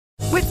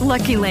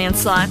Lucky Land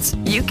Slots,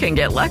 you can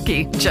get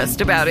lucky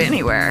just about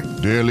anywhere.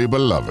 Dearly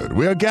beloved,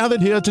 we are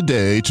gathered here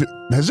today to...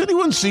 Has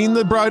anyone seen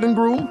the bride and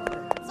groom?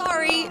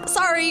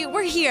 Sorry,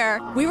 we're here.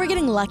 We were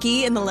getting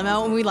lucky in the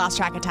limo and we lost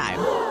track of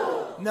time.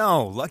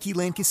 No, Lucky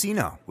Land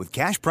Casino, with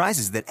cash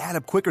prizes that add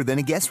up quicker than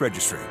a guest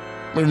registry.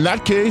 In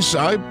that case,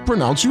 I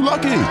pronounce you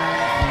lucky.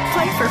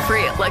 Play for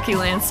free at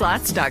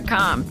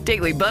LuckyLandSlots.com.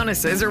 Daily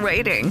bonuses are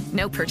waiting.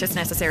 No purchase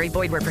necessary.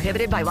 Void where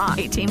prohibited by law.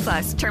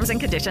 18+. Terms and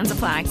conditions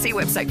apply. See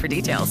website for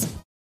details.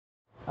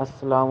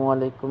 अस्सलामु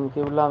अलैकुम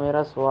किबला।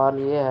 मेरा सवाल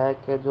ये है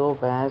कि जो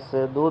भैंस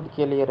दूध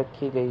के लिए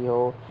रखी गई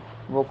हो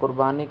वो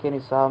कुर्बानी के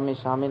निसाब में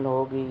शामिल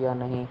होगी या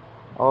नहीं,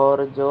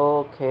 और जो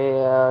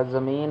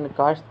ज़मीन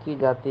काश्त की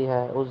जाती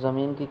है उस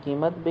ज़मीन की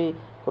कीमत भी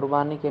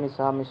कुर्बानी के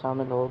निसाब में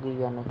शामिल होगी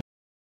या नहीं।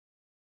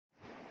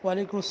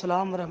 वालेकुम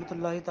अस्सलाम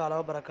वरहमतुल्लाहि ताला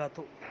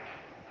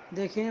वबरकातुहू।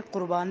 देखें,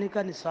 कुर्बानी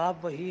का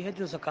निसाब वही है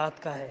जो ज़कात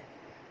का है।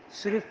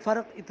 सिर्फ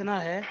फ़र्क इतना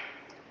है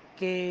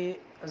कि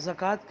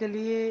ज़कात के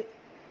लिए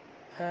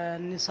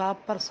निसाब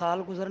पर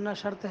साल गुज़रना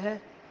शर्त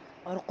है,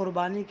 और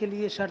कुर्बानी के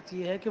लिए शर्त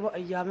यह है कि वह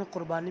अय्याम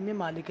कुर्बानी में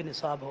मालिक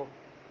निसाब हो।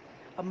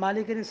 अब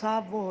मालिक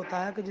निसाब वो होता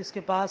है कि जिसके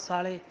पास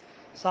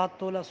 7.5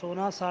 तोला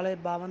सोना,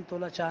 52.5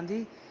 तोला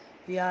चांदी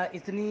या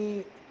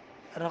इतनी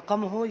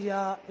रकम हो,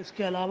 या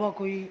इसके अलावा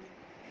कोई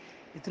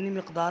इतनी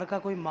मकदार का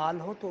कोई माल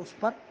हो, तो उस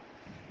पर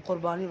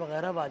कुर्बानी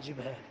वग़ैरह वाजिब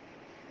है।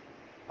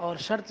 और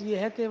शर्त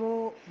यह है कि वो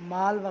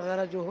माल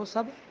वग़ैरह जो हो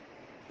सब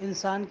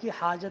इंसान की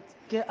हाजत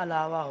के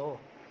अलावा हो।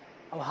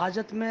 अब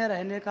हाजत में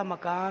रहने का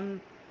मकान,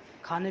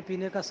 खाने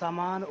पीने का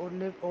सामान,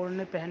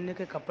 ओढ़ने पहनने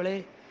के कपड़े,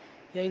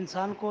 या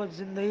इंसान को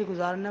ज़िंदगी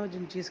गुजारने में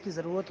जिन चीज़ की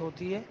ज़रूरत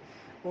होती है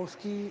वो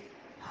उसकी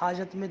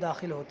हाजत में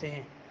दाखिल होते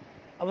हैं।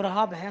 अब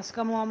रहा भैंस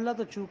का मामला,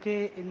 तो चूँकि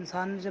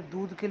इंसान ने जब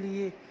दूध के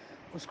लिए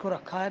उसको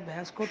रखा है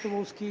भैंस को, तो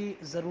वो उसकी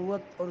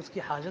ज़रूरत और उसकी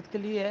हाजत के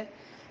लिए है,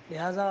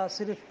 लिहाजा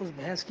सिर्फ़ उस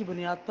भैंस की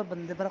बुनियाद पर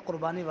बंदे पर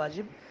कुर्बानी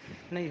वाजिब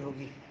नहीं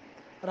होगी।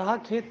 रहा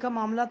खेत का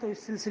मामला, तो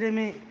इस सिलसिले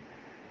में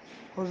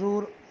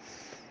हुज़ूर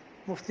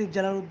मुफ्ती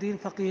जलालुद्दीन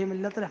फ़क़ीह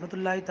मिल्लत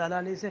रहमतुल्लाहि ताला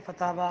अलैह से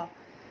फतावा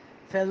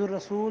फैज़ुर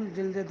रसूल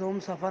जिल्द 2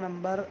 सफ़ा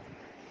नंबर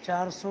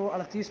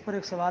 438 पर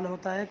एक सवाल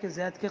होता है कि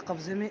ज़ैद के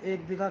कब्ज़े में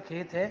 1 बीघा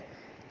खेत है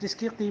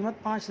जिसकी कीमत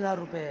 5,000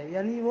 रुपये है,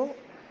 यानी वो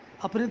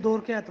अपने दौर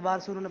के एतबार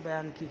से उन्होंने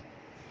बयान की,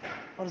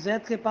 और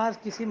ज़ैद के पास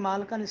किसी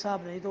माल का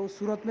निसाब नहीं, तो उस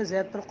सूरत में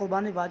ज़ैद पर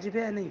कुर्बानी वाजिब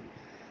है या नहीं।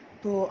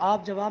 तो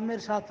आप जवाब में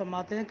इरशाद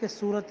फरमाते हैं कि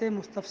सूरत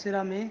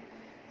मुस्तफ़सिरा में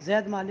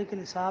ज़ैद मालिक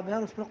निसाब है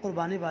और उस पर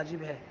कुर्बानी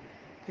वाजिब है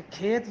कि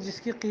खेत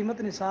जिसकी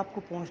कीमत निसाब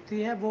को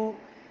पहुँचती है वो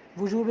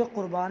वजूब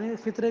कुर्बानी और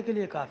फ़ितरे के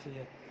लिए काफ़ी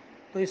है।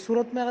 तो इस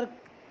सूरत में अगर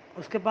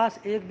उसके पास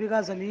 1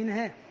 बीघा ज़मीन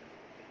है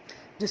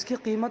जिसकी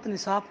कीमत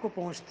निसाब को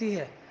पहुँचती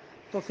है,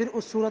 तो फिर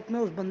उस सूरत में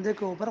उस बंदे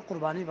के ऊपर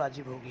कुर्बानी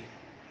वाजिब होगी।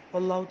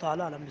 वल्लाहु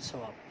ताला अलम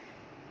बिस्सवाब।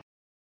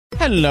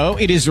 Hello,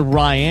 it is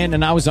Ryan,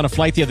 and I was on a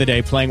flight the other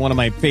day playing one of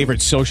my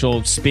favorite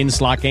social spin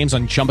slot games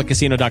on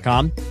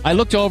ChumbaCasino.com. I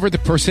looked over at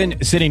the person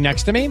sitting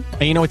next to me,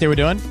 and you know what they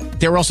were doing?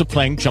 They were also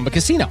playing Chumba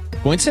Casino.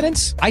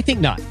 Coincidence? I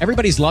think not.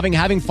 Everybody's loving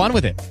having fun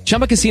with it.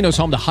 Chumba Casino is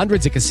home to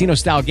hundreds of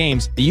casino-style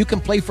games that you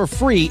can play for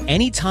free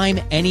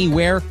anytime,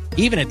 anywhere,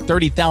 even at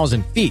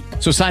 30,000 feet.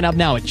 So sign up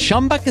now at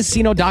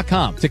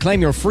ChumbaCasino.com to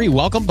claim your free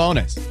welcome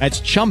bonus.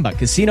 That's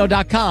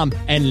ChumbaCasino.com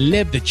and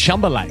live the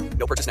Chumba life.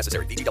 No purchase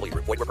necessary. VGW.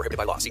 Void where prohibited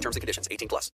by law. See terms and conditions. 18+.